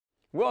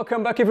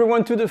Welcome back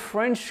everyone to the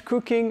French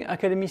Cooking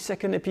Academy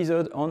second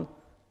episode on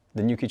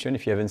the new kitchen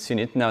if you haven't seen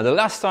it. Now the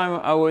last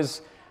time I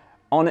was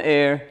on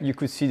air you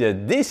could see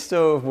that this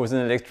stove was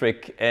an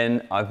electric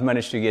and I've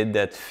managed to get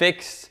that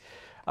fixed.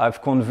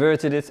 I've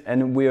converted it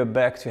and we're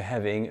back to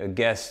having a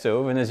gas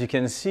stove, and as you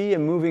can see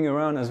I'm moving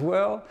around as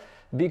well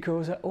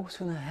because I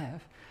also now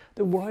have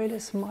the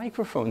wireless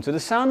microphone. So the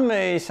sound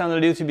may sound a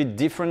little bit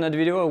different in that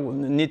video, I will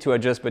need to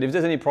adjust, but if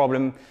there's any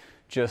problem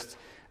just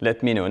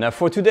let me know. Now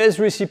for today's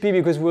recipe,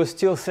 because we're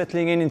still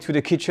settling into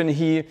the kitchen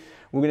here,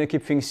 we're gonna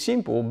keep things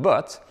simple,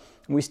 but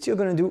we're still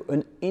gonna do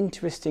an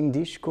interesting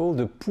dish called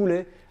the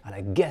poulet à la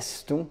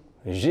Gaston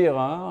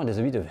Gerard. There's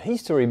a bit of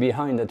history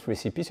behind that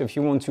recipe, so if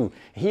you want to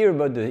hear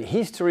about the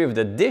history of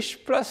the dish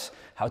plus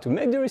how to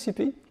make the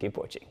recipe, keep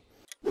watching.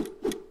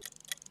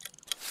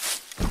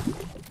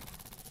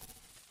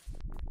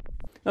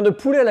 Now the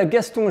poulet à la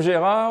Gaston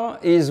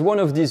Gerard is one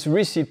of these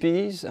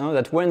recipes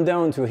that went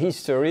down to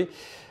history.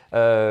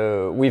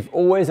 We've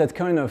always had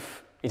kind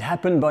of, it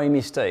happened by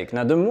mistake.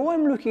 Now the more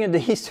I'm looking at the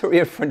history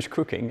of French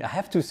cooking, I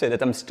have to say that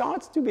I'm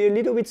starting to be a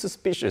little bit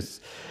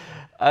suspicious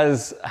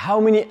as how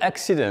many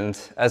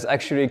accidents has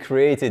actually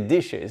created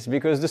dishes,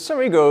 because the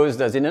story goes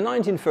that in the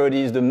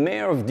 1930s the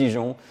mayor of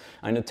Dijon,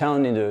 in a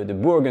town in the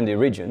Burgundy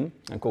region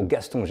called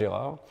Gaston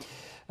Gerard,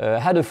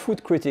 had a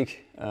food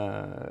critic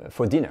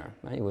for dinner.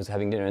 He was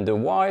having dinner and the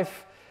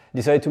wife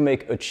decided to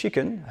make a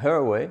chicken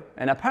her way,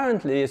 and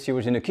apparently as she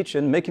was in the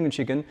kitchen making the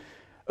chicken,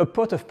 a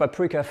pot of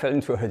paprika fell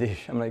into her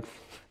dish. I'm like,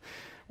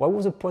 what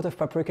was a pot of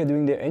paprika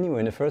doing there anyway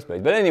in the first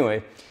place? But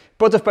anyway,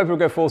 pot of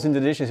paprika falls into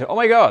the dish and she said, oh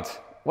my God,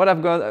 what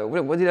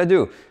did I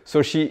do?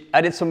 So she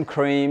added some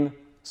cream,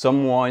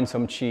 some wine,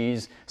 some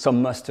cheese,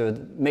 some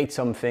mustard, made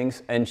some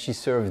things, and she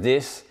served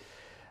this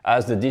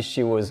as the dish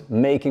she was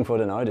making for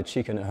the night, the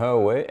chicken her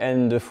way,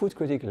 and the food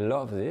critic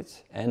loved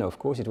it. And of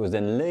course it was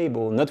then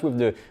labeled, not with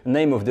the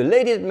name of the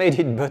lady that made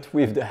it, but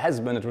with the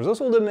husband. It was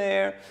also the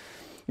mayor.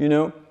 You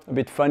know, a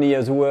bit funny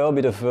as well, a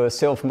bit of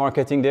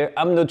self-marketing there.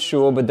 I'm not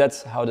sure, but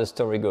that's how the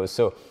story goes.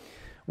 So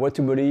what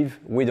to believe,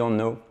 we don't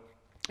know.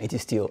 It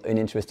is still an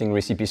interesting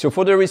recipe. So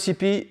for the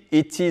recipe,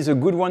 it is a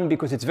good one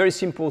because it's very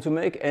simple to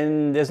make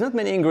and there's not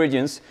many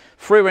ingredients.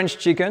 Free-range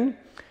chicken,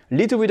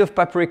 little bit of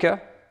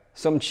paprika,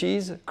 some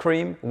cheese,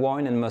 cream,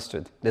 wine and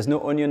mustard. There's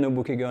no onion, no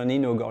bouquet garni,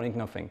 no garlic,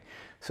 nothing.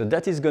 So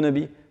that is gonna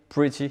be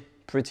pretty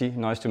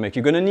nice to make.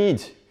 You're gonna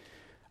need,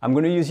 I'm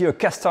going to use here a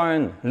cast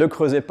iron Le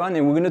Creuset pan,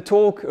 and we're going to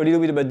talk a little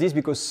bit about this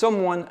because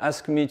someone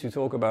asked me to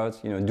talk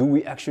about, do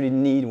we actually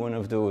need one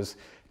of those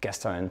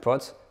cast iron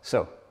pots?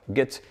 So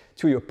get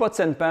to your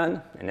pots and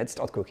pan and let's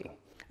start cooking.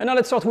 And now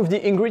let's start with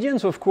the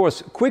ingredients, of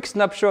course. Quick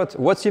snapshot,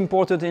 what's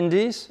important in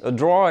this? A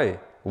dry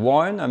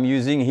wine. I'm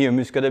using here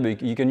Muscadet,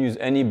 but you can use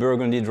any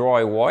burgundy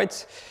dry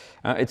white.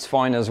 It's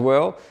fine as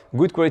well.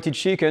 Good quality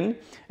chicken.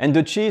 And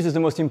the cheese is the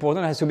most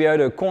important. It has to be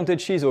either comte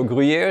cheese or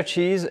gruyere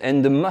cheese,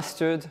 and the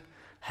mustard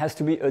has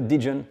to be a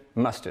Dijon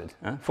mustard.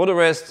 For the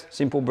rest,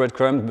 simple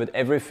breadcrumbs, but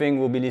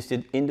everything will be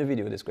listed in the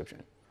video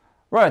description.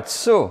 Right,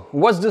 so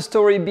what's the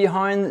story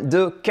behind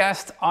the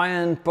cast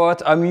iron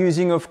pot? I'm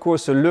using, of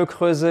course, a Le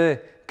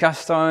Creuset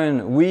cast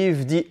iron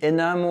with the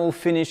enamel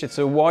finish. It's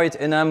a white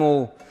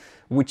enamel,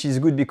 which is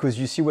good because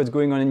you see what's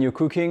going on in your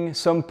cooking.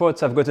 Some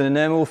pots have got an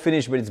enamel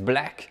finish, but it's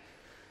black.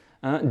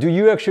 Do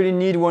you actually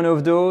need one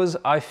of those?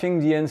 I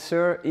think the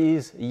answer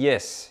is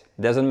yes.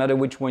 Doesn't matter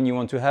which one you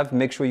want to have,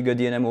 make sure you get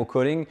the enamel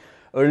coating.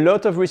 A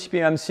lot of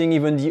recipes I'm seeing,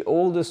 even the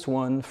oldest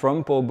one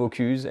from Paul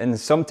Bocuse, and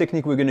some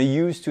technique we're going to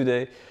use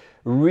today,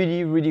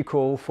 really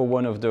call for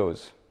one of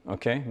those,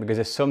 okay? Because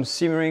there's some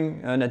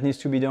simmering that needs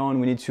to be done.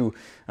 We need to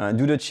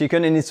do the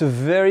chicken, and it's a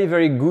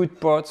very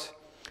good pot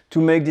to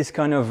make this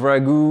kind of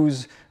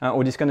ragouts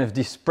or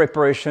this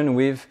preparation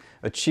with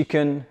a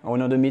chicken or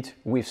another meat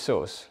with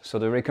sauce. So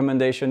the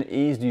recommendation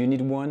is, do you need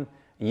one?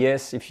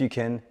 Yes, if you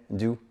can,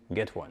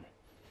 get one.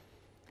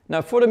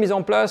 Now for the mise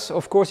en place,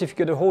 of course, if you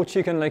get a whole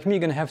chicken like me, you're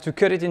going to have to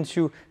cut it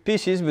into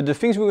pieces, but the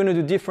things we're going to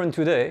do different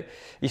today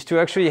is to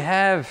actually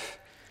have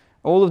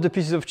all of the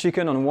pieces of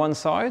chicken on one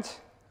side,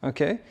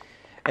 okay?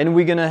 And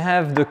we're going to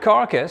have the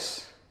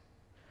carcass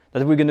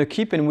that we're going to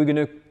keep, and we're going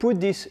to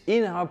put this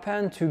in our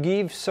pan to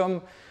give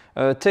some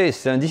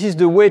taste. And this is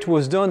the way it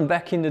was done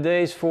back in the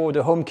days for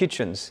the home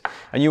kitchens.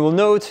 And you will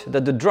note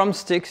that the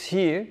drumsticks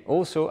here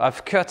also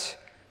I've cut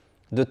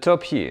the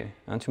top here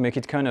and to make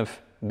it kind of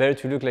better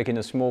to look like in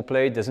a small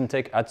plate, doesn't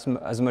take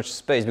as much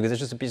space because it's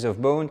just a piece of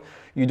bone.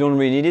 You don't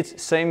really need it.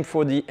 Same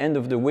for the end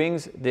of the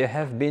wings, they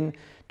have been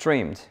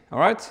trimmed, all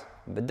right?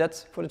 But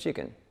that's for the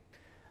chicken.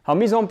 Our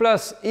mise en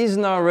place is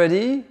now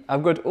ready.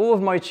 I've got all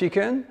of my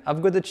chicken,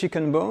 I've got the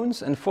chicken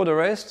bones, and for the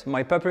rest,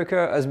 my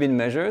paprika has been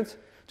measured,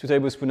 2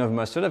 tablespoons of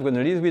mustard, I've got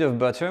a little bit of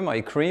butter,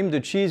 my cream, the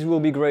cheese will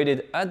be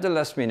grated at the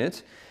last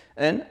minute,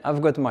 and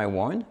I've got my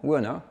wine. We're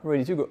now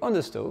ready to go on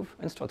the stove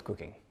and start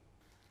cooking.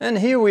 And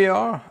here we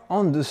are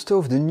on the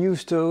stove, the new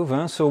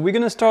stove. So we're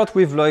gonna start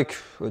with like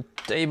a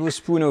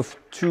tablespoon of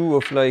 2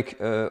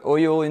 of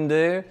oil in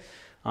there.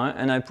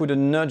 And I put a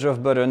nudge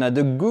of butter. Now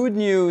the good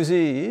news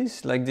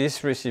is, like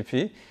this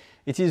recipe,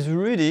 It is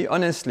really,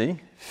 honestly,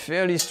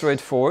 fairly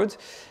straightforward.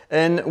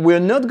 And we're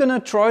not gonna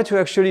try to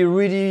actually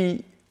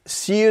really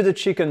sear the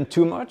chicken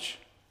too much.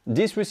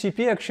 This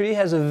recipe actually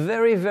has a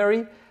very,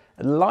 very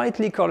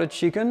lightly colored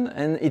chicken,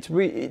 and it's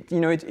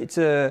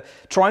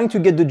trying to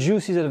get the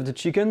juices out of the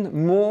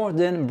chicken more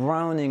than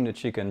browning the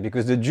chicken,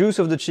 because the juice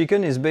of the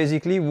chicken is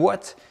basically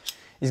what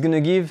is going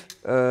to give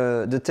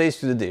the taste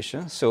to the dish.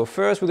 So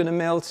first we're going to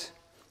melt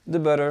the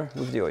butter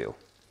with the oil.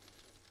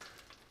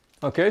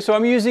 Okay, so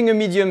I'm using a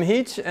medium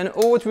heat, and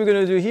all what we're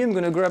going to do here, I'm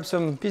going to grab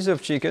some piece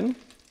of chicken.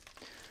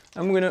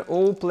 I'm going to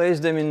all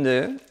place them in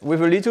there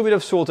with a little bit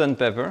of salt and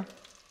pepper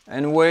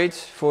and wait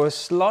for a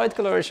slight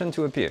coloration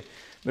to appear.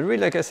 But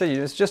really, like I said,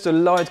 it's just a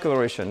light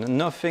coloration,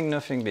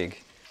 nothing big.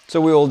 So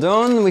we're all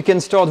done. We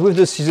can start with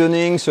the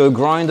seasoning. So a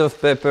grind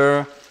of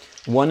pepper,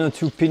 1 or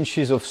 2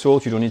 pinches of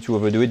salt. You don't need to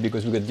overdo it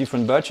because we've got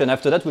different batch. And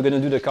after that, we're going to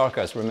do the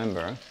carcass,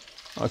 remember.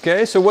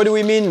 Okay, so what do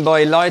we mean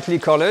by lightly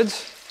colored?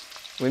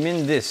 We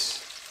mean this.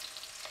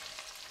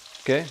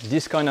 Okay,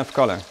 this kind of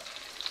color.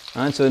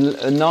 And so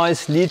a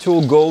nice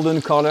little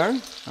golden color,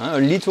 a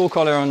little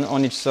color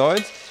on each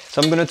side.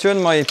 So I'm going to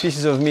turn my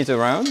pieces of meat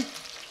around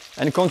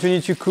and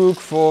continue to cook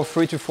for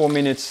 3 to 4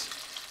 minutes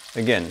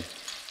again.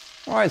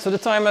 Alright, so the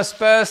time has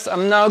passed.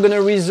 I'm now going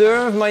to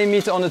reserve my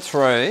meat on a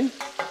tray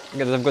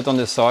that I've got on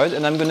the side,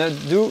 and I'm going to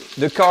do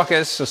the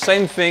carcass, so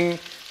same thing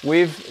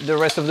with the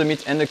rest of the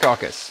meat and the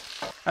carcass.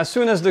 As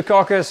soon as the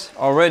carcass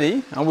are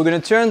ready, and we're going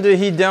to turn the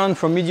heat down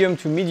from medium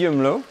to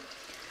medium low,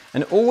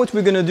 and all what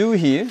we're going to do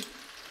here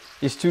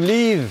is to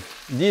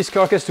leave this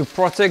carcass to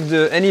protect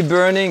any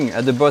burning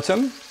at the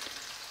bottom.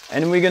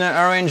 And we're going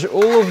to arrange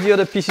all of the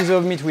other pieces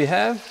of meat we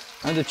have,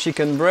 and the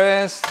chicken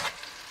breast,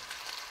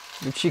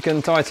 the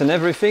chicken thighs and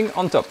everything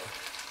on top.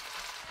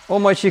 All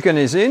my chicken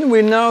is in.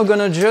 We're now going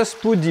to just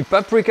put the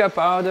paprika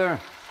powder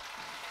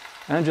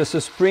and just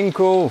a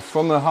sprinkle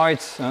from a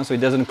height so it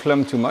doesn't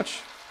clump too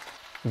much.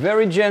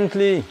 Very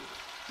gently,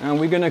 and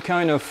we're going to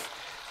kind of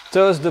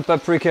toss the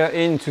paprika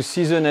in to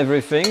season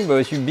everything,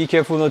 but you be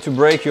careful not to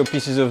break your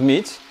pieces of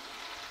meat.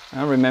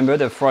 And remember,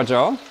 they're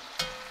fragile.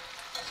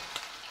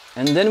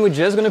 And then we're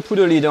just going to put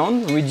a lid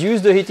on, reduce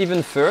the heat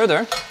even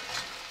further,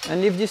 and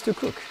leave this to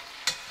cook.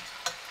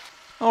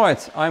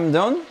 Alright, I'm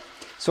done.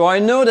 So I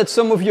know that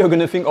some of you are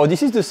going to think, oh,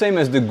 this is the same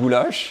as the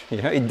goulash.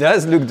 Yeah, it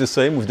does look the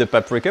same with the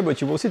paprika,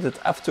 but you will see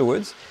that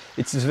afterwards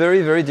it's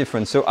very, very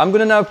different. So I'm going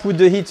to now put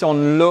the heat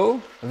on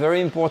low, very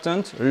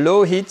important,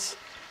 low heat.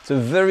 It's a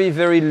very,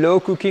 very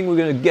low cooking. We're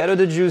going to gather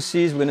the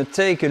juices, we're going to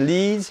take a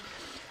lid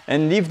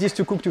and leave this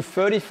to cook to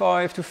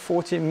 35 to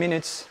 40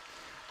 minutes.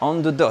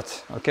 On the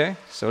dot, okay?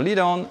 So lid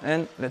on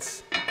and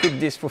let's cook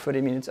this for 30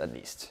 minutes at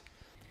least.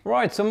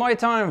 Right, so my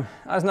time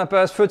has now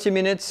passed 30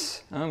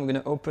 minutes. I'm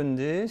gonna open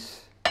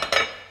this.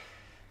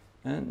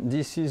 And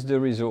this is the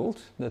result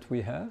that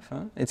we have.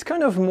 It's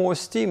kind of more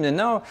steamed, and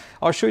now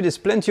I'll show you there's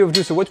plenty of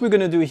juice. So what we're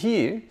gonna do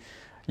here,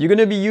 you're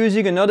gonna be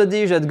using another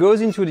dish that goes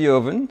into the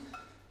oven.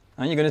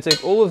 And you're gonna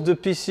take all of the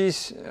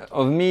pieces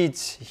of meat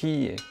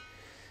here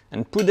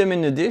and put them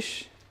in the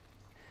dish,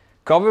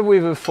 cover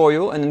with a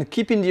foil, and then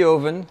keep in the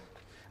oven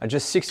at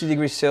just 60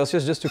 degrees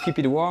Celsius just to keep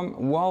it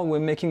warm while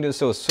we're making the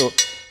sauce. So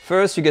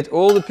first you get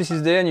all the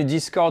pieces there and you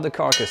discard the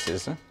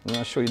carcasses. And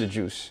I'll show you the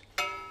juice.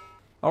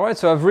 Alright,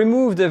 so I've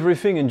removed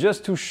everything, and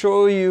just to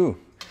show you,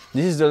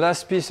 this is the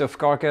last piece of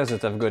carcass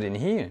that I've got in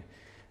here.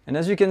 And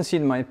as you can see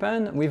in my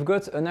pan, we've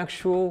got an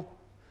actual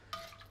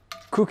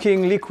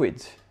cooking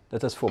liquid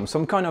that has formed,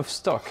 some kind of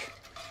stock.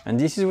 And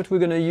this is what we're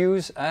going to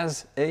use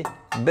as a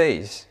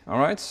base.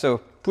 Alright, so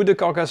put the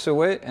carcass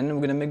away and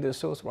we're going to make the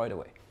sauce right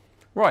away.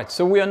 Right,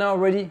 so we are now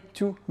ready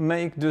to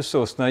make the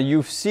sauce. Now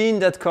you've seen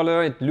that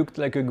color, it looked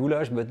like a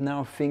goulash, but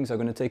now things are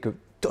going to take a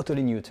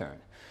totally new turn.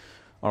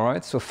 All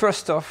right, so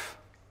first off,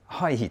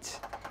 high heat.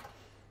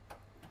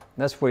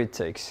 That's what it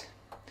takes.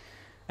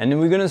 And then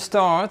we're going to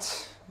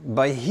start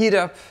by heat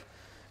up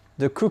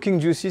the cooking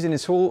juices, and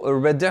it's all a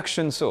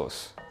reduction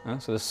sauce.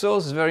 So the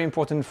sauce is very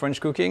important in French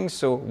cooking,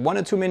 so 1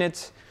 or 2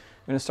 minutes,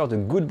 we're going to start a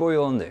good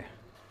boil on there.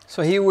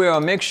 So here we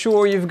are, make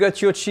sure you've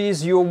got your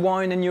cheese, your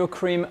wine and your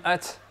cream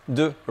at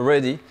the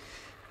ready.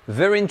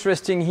 Very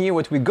interesting here,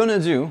 what we're gonna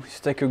do is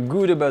take a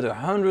good about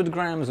 100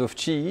 grams of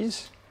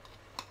cheese,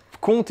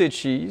 comte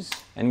cheese,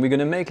 and we're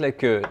gonna make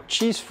like a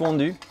cheese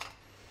fondue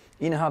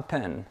in our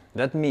pan.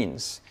 That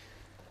means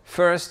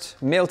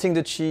first melting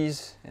the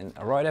cheese and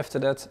right after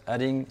that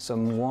adding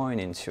some wine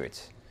into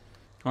it.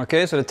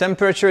 Okay, so the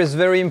temperature is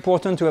very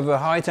important to have a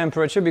high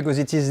temperature because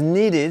it is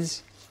needed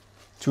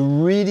to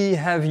really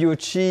have your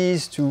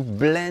cheese to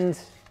blend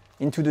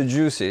into the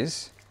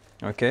juices.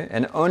 Okay,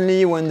 and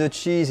only when the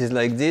cheese is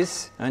like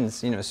this, and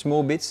it's,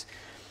 small bits,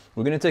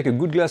 we're going to take a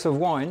good glass of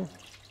wine,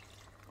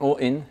 all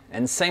in,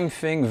 and same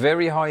thing,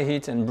 very high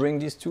heat, and bring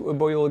this to a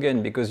boil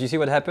again, because you see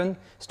what happened?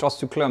 It starts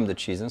to clump the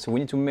cheese, and so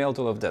we need to melt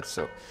all of that.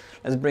 So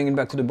let's bring it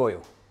back to the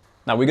boil.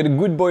 Now we got a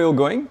good boil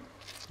going,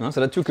 so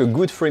that took a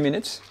good 3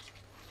 minutes.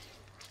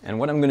 And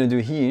what I'm going to do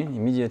here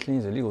immediately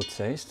is a little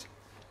taste.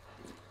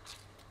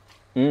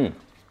 Wow,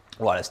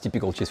 that's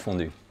typical cheese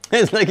fondue.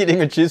 It's like eating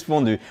a cheese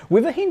fondue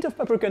with a hint of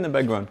paprika in the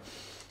background.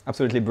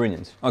 Absolutely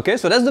brilliant. Okay,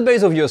 so that's the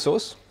base of your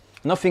sauce,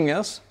 nothing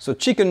else. So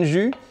chicken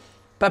jus,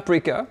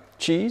 paprika,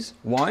 cheese,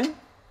 wine,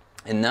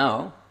 and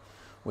now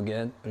we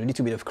get a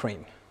little bit of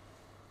cream.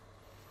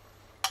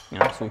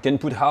 Yeah, so you can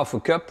put half a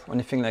cup or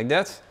anything like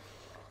that.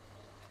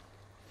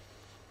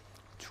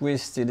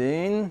 Twist it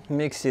in,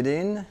 mix it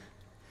in.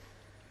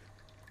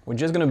 We're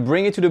just gonna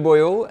bring it to the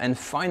boil and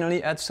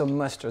finally add some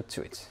mustard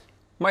to it.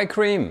 My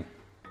cream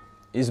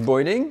is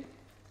boiling.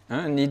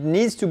 And it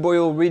needs to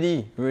boil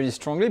really, really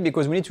strongly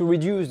because we need to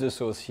reduce the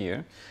sauce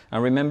here.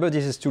 And remember,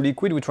 this is too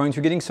liquid. We're trying to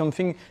getting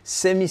something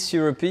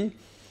semi-syrupy,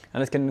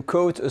 and it can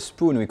coat a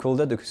spoon. We call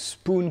that the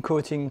spoon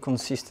coating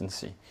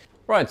consistency.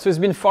 Right, so it's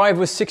been 5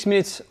 or 6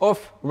 minutes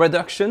of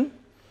reduction.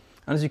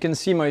 And as you can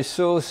see, my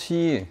sauce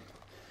here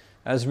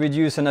has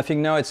reduced, and I think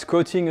now it's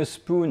coating a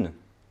spoon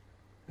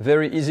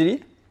very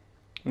easily.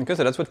 Okay,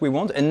 so that's what we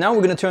want. And now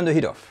we're going to turn the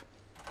heat off.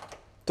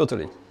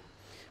 Totally.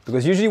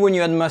 Because usually when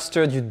you add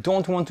mustard, you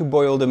don't want to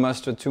boil the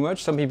mustard too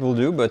much. Some people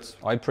do, but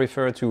I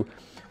prefer to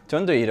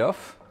turn the heat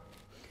off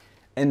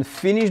and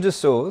finish the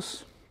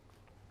sauce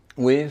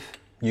with,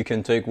 you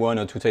can take 1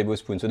 or 2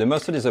 tablespoons. So the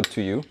mustard is up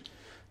to you,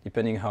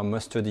 depending how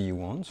mustardy you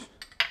want.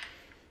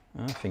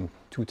 I think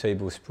 2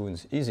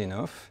 tablespoons is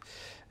enough.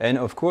 And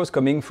of course,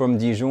 coming from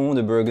Dijon,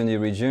 the Burgundy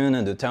region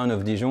and the town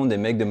of Dijon, they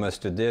make the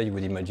mustard there. You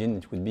would imagine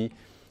it would be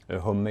a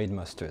homemade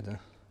mustard.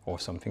 Or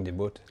something they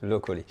bought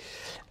locally.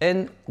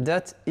 And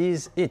that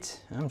is it.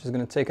 I'm just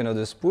going to take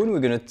another spoon. We're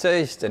going to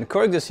taste and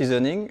correct the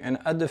seasoning and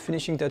add the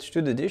finishing touch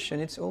to the dish,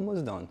 and it's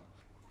almost done.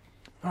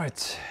 All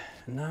right,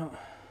 now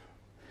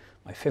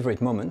my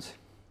favorite moment,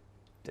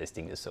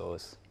 tasting the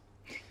sauce.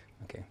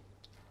 Okay.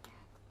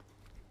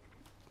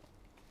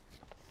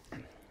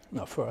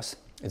 Now first,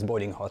 it's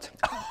boiling hot.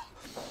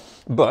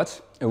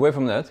 But away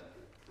from that,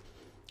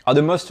 are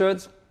the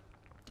mustards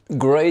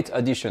great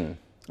addition.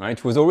 Right,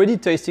 it was already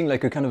tasting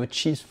like a kind of a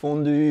cheese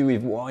fondue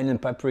with wine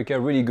and paprika,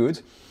 really good.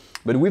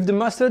 But with the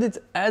mustard, it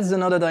adds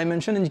another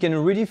dimension and you can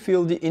really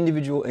feel the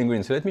individual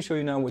ingredients. So let me show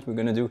you now what we're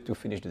going to do to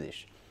finish the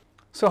dish.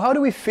 So how do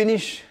we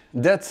finish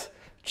that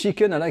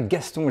chicken à la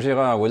Gaston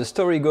Gerard? Well, the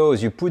story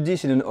goes, you put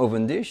this in an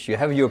oven dish, you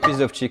have your piece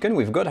of chicken,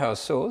 we've got our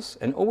sauce,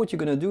 and all what you're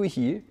going to do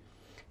here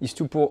is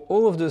to pour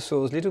all of the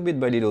sauce little bit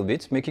by little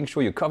bit, making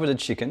sure you cover the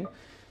chicken.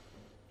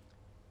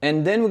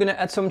 And then we're going to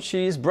add some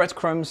cheese,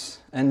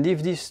 breadcrumbs, and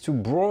leave this to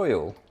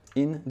broil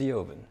in the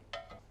oven.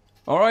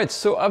 All right,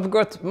 so I've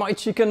got my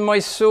chicken, my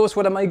sauce.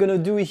 What am I going to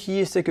do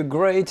here is take a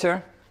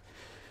grater,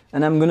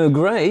 and I'm going to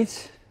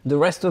grate the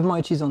rest of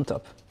my cheese on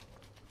top.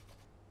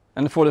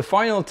 And for the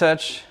final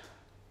touch,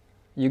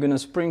 you're going to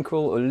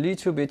sprinkle a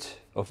little bit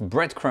of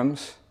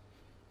breadcrumbs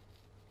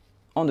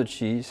on the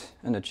cheese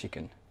and the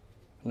chicken.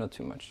 Not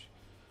too much.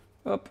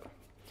 Up.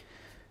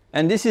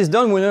 And this is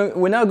done.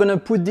 We're now going to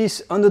put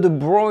this under the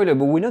broiler,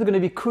 but we're not going to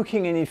be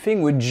cooking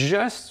anything. We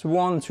just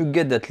want to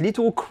get that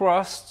little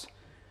crust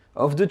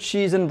of the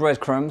cheese and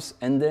breadcrumbs,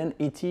 and then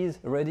it is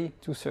ready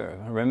to serve.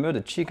 Remember, the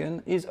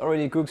chicken is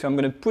already cooked, so I'm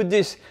going to put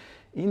this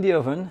in the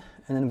oven,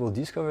 and then we'll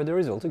discover the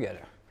result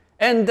together.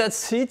 And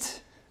that's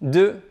it.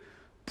 The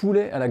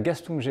poulet à la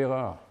Gaston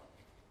Gerard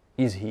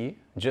is here,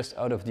 just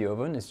out of the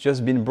oven. It's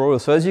just been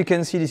broiled. So as you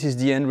can see, this is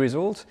the end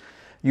result.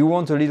 You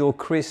want a little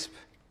crisp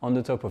on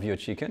the top of your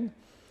chicken.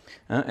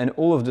 And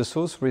all of the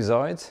sauce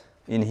resides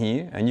in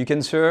here, and you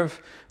can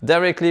serve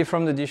directly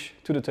from the dish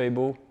to the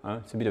table.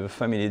 It's a bit of a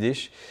family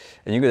dish,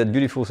 and you got that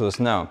beautiful sauce.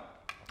 Now,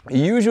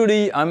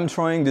 usually I'm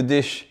trying the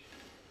dish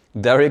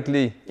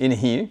directly in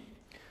here,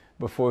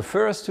 but for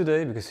first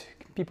today, because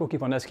people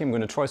keep on asking, I'm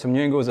going to try some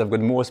new angles. I've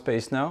got more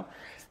space now.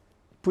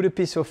 Put a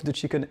piece of the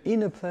chicken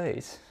in a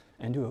plate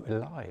and do a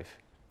live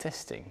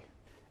tasting.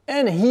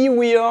 And here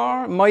we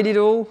are, my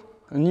little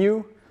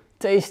new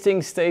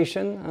tasting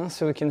station,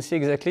 so we can see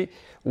exactly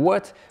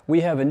what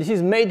we have. And this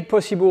is made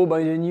possible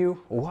by the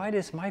new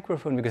wireless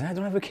microphone, because I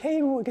don't have a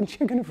cable I can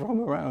chicken from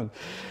around.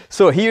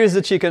 So here's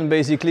the chicken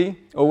basically.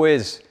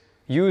 Always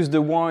use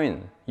the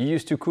wine you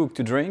used to cook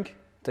to drink.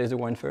 Taste the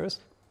wine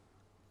first.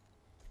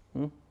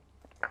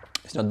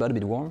 It's not bad, a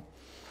bit warm.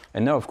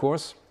 And now, of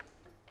course,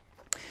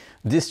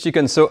 this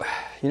chicken. So,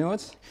 you know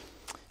what?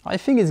 I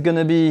think it's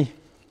gonna be,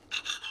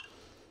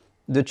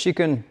 the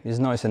chicken is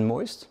nice and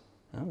moist,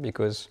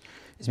 because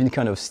it's been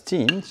kind of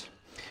steamed.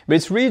 But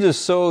it's really the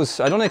sauce.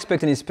 I don't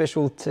expect any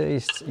special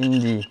taste in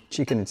the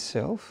chicken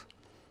itself.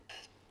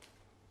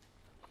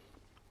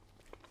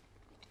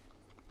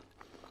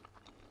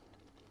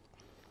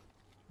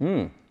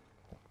 You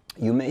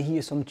may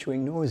hear some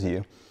chewing noise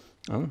here.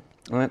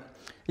 Right.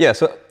 Yeah,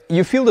 so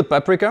you feel the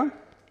paprika,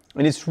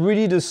 and it's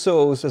really the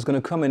sauce that's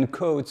going to come and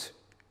coat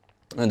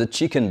the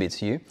chicken bits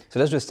here. So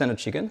that's just standard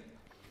chicken.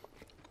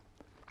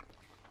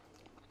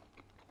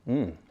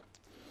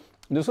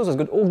 The sauce has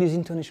got all these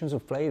intonations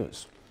of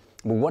flavors.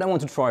 But what I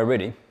want to try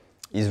really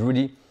is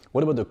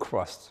what about the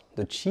crust?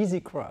 The cheesy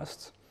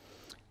crust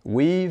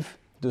with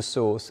the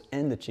sauce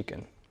and the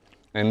chicken.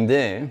 And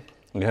there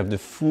we have the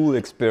full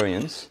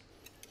experience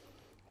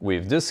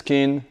with the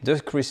skin, the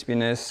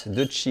crispiness,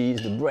 the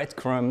cheese, the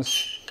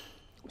breadcrumbs,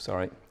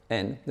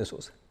 and the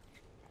sauce.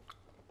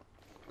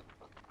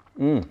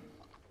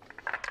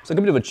 It's like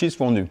a bit of a cheese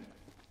fondue.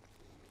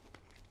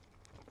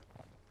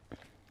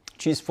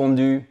 Cheese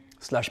fondue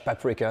 /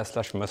 paprika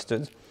 /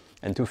 mustard.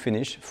 And to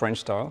finish,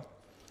 French style,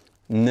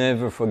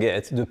 never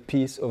forget the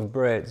piece of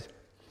bread.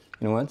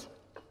 You know what?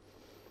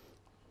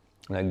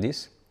 Like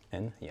this,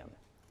 and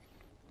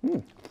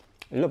yum.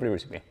 Lovely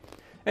recipe.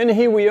 And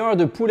here we are,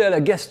 the poulet à la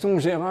Gaston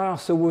Gerard.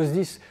 So was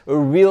this a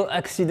real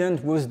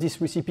accident? Was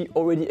this recipe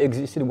already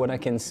existed? What I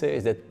can say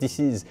is that this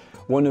is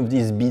one of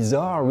these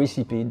bizarre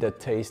recipes that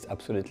taste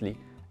absolutely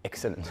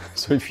excellent.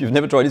 So if you've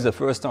never tried this the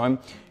first time,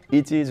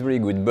 it is really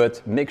good,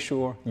 but make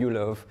sure you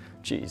love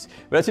cheese.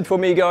 But that's it for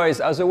me, guys.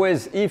 As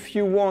always, if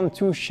you want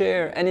to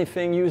share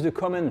anything, use the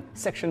comment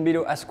section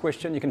below, ask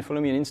questions. You can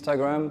follow me on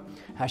Instagram,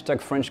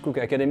 #French Cook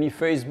Academy,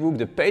 Facebook,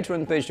 the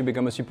Patreon page to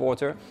become a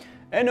supporter,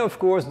 and of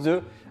course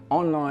the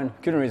online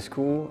culinary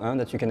school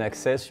that you can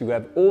access. You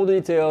have all the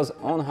details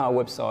on our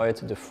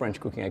website,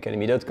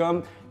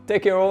 thefrenchcookingacademy.com.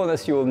 Take care all, and I'll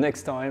see you all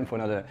next time for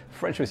another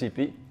French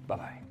recipe.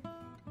 Bye-bye.